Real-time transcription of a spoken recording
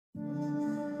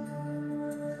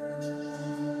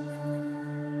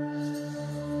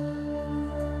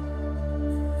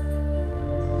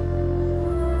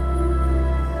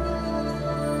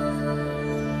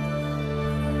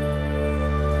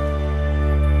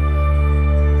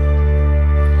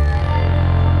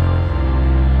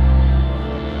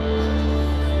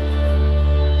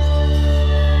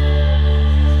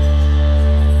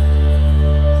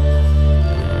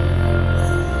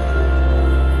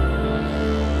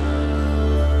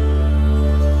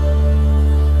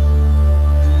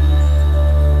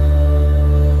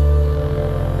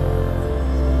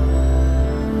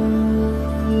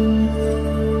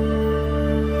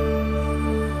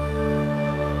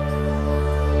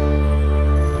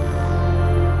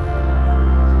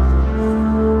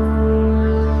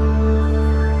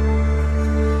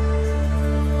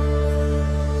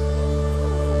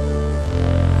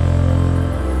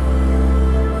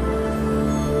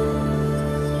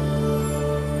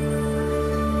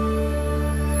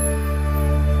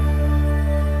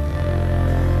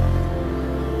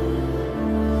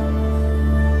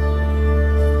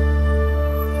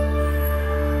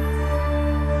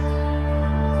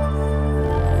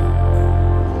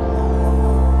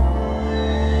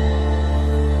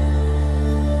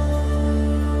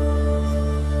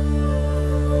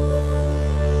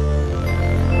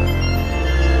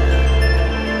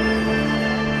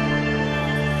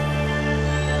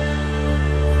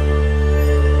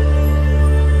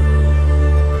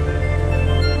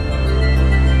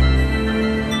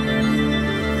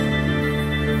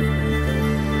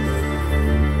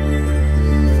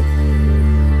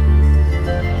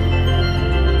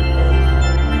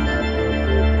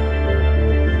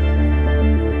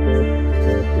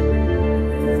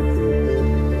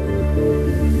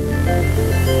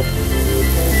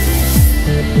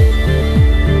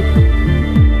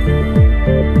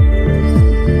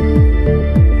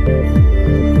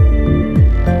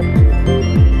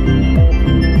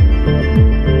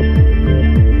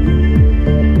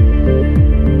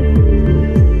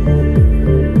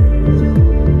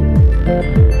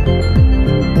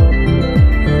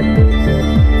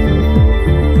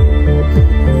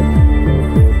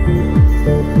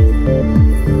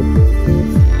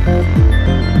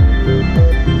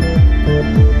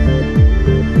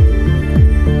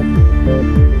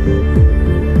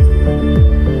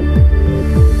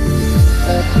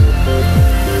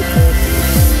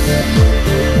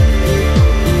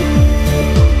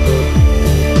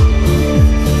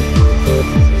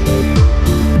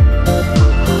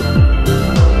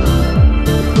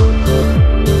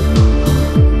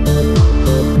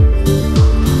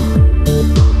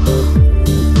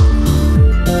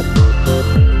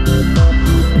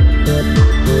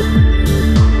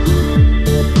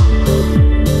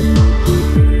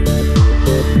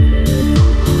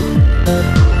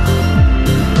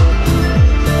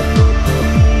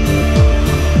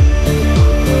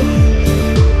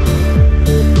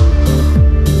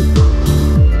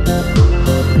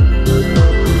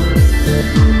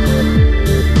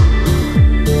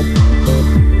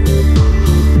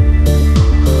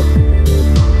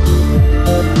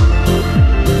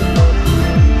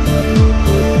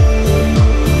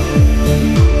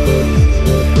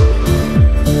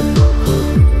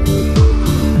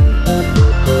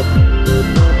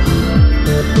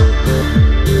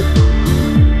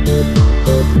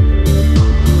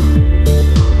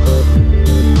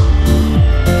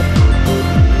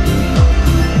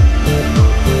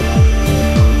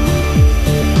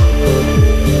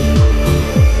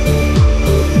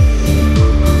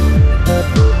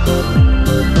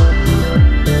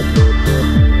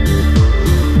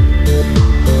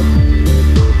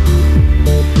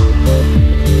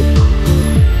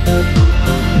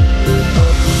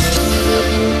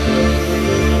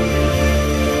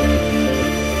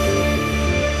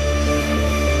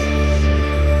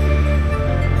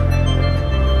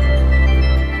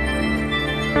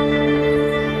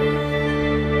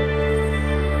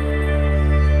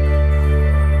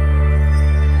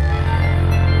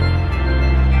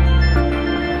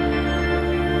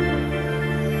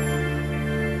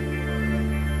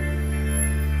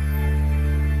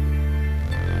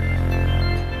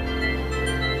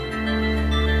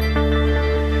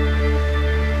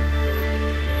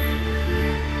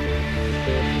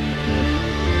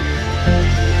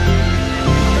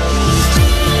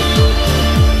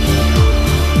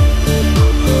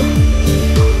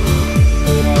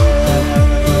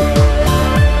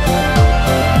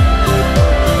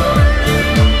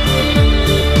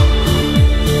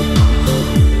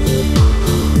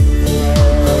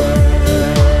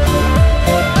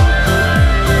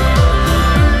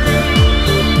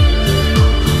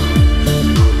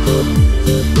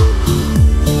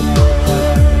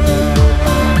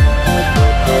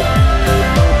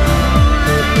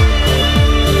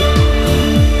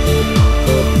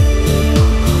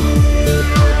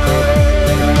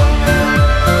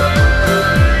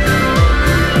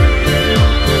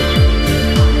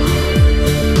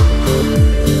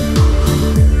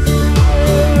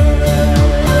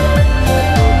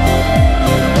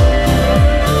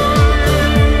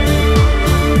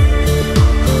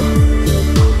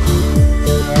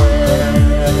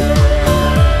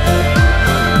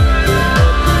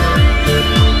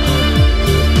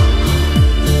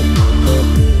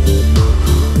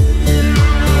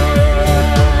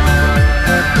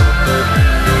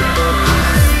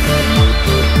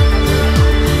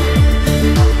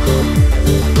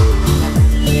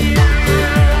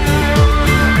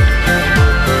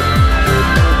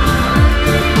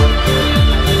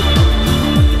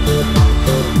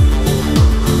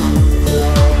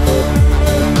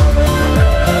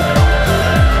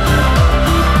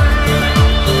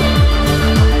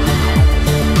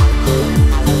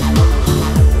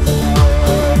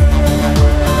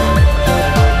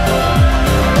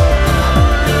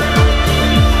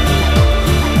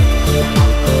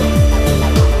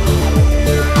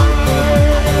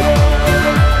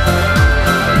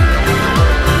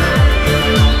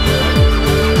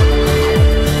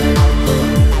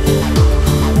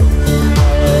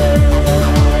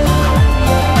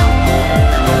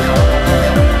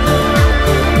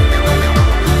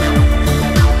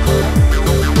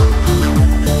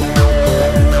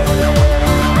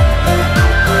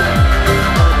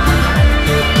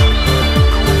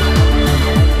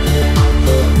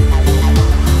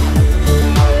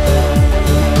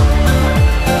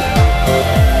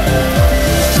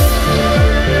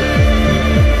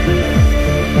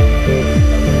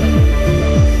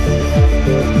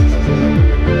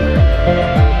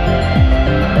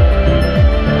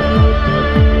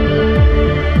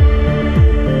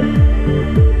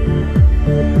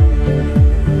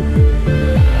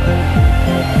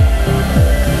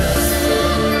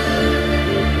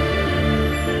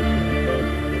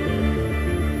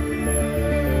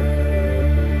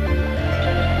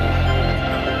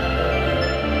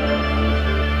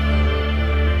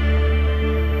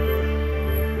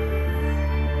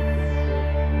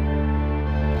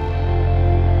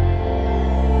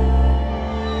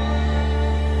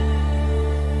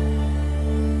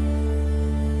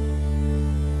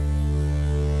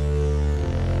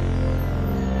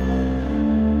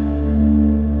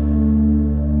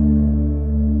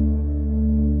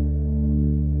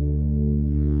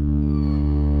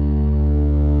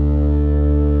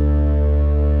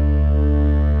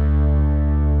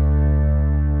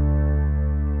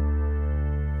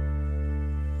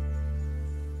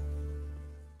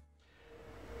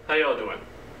How y'all doing?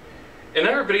 In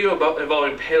our video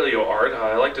involving paleo art,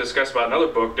 I'd like to discuss about another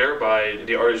book there by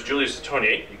the artist Julius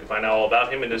Csotoyi. You can find out all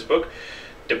about him in this book.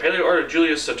 The Paleo Art of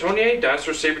Julius Csotoyi,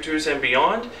 Dinosaur Saber-Tooths and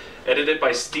Beyond, edited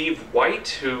by Steve White,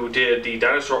 who did the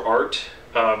dinosaur art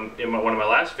in one of my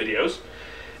last videos.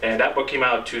 And that book came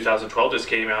out in 2012. This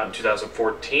came out in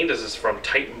 2014. This is from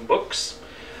Titan Books.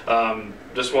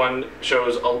 This one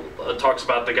shows talks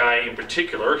about the guy in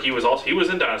particular. He was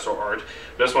in dinosaur art.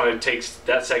 This one takes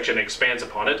that section and expands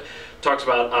upon it. Talks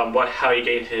about how he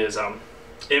gained his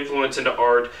influence into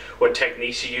art, what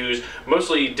techniques he used,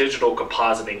 mostly digital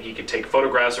compositing. He could take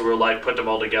photographs of real life, put them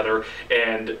all together,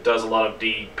 and does a lot of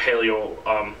the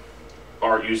paleo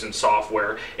art using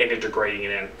software and integrating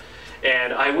it in.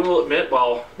 And I will admit,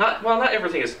 while not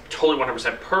everything is totally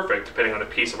 100% perfect, depending on the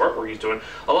piece of artwork he's doing,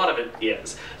 a lot of it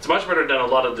is. It's much better than a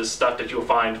lot of this stuff that you'll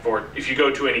find if you go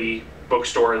to any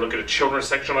bookstore and look at a children's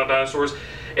section on dinosaurs,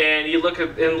 and you look at,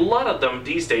 and a lot of them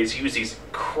these days use these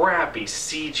crappy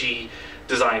CG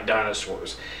designed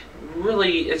dinosaurs.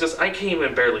 Really, it's just, I can't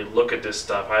even barely look at this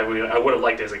stuff. I would have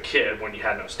liked it as a kid when you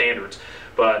had no standards,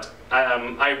 but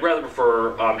I rather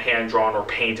prefer hand-drawn or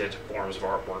painted forms of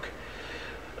artwork.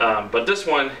 But this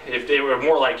one, if they were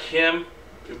more like him,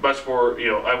 much more,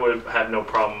 I would have had no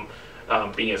problem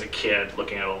being as a kid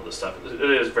looking at all this stuff. It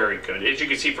is very good, as you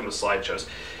can see from the slideshows.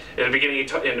 In the beginning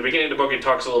of the book, he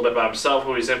talks a little bit about himself,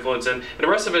 who he's influenced in, and the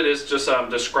rest of it is just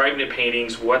describing the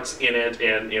paintings, what's in it,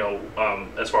 and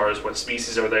as far as what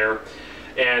species are there,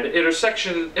 and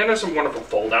intersection. And there's some wonderful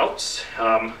fold-outs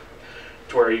to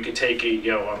where you could take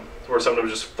where some of them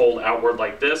just fold outward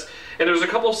like this. And there's a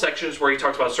couple of sections where he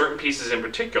talks about certain pieces in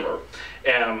particular.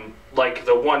 Like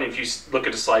the one, if you look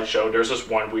at the slideshow, there's this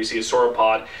one where you see a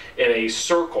sauropod in a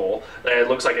circle, and it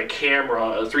looks like a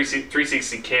camera, a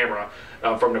 360 camera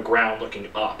from the ground looking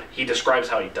up. He describes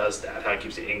how he does that, how he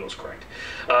keeps the angles correct.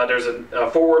 There's a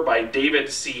foreword by David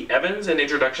C. Evans, and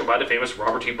introduction by the famous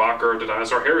Robert T. Bacher, the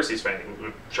Dinosaur Heresies fan.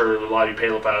 I'm sure a lot of you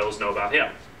palophiles know about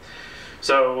him.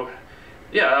 So,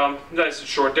 yeah, nice and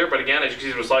short there, but again, as you can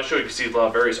see from the slideshow, you can see a lot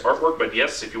of various artwork. But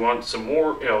yes, if you want some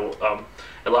more,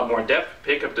 a lot more in depth,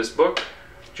 pick up this book.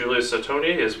 Julius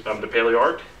Csotoyi is the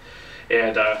Paleoart,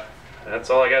 and that's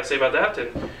all I got to say about that.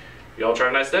 And y'all try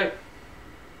a nice day.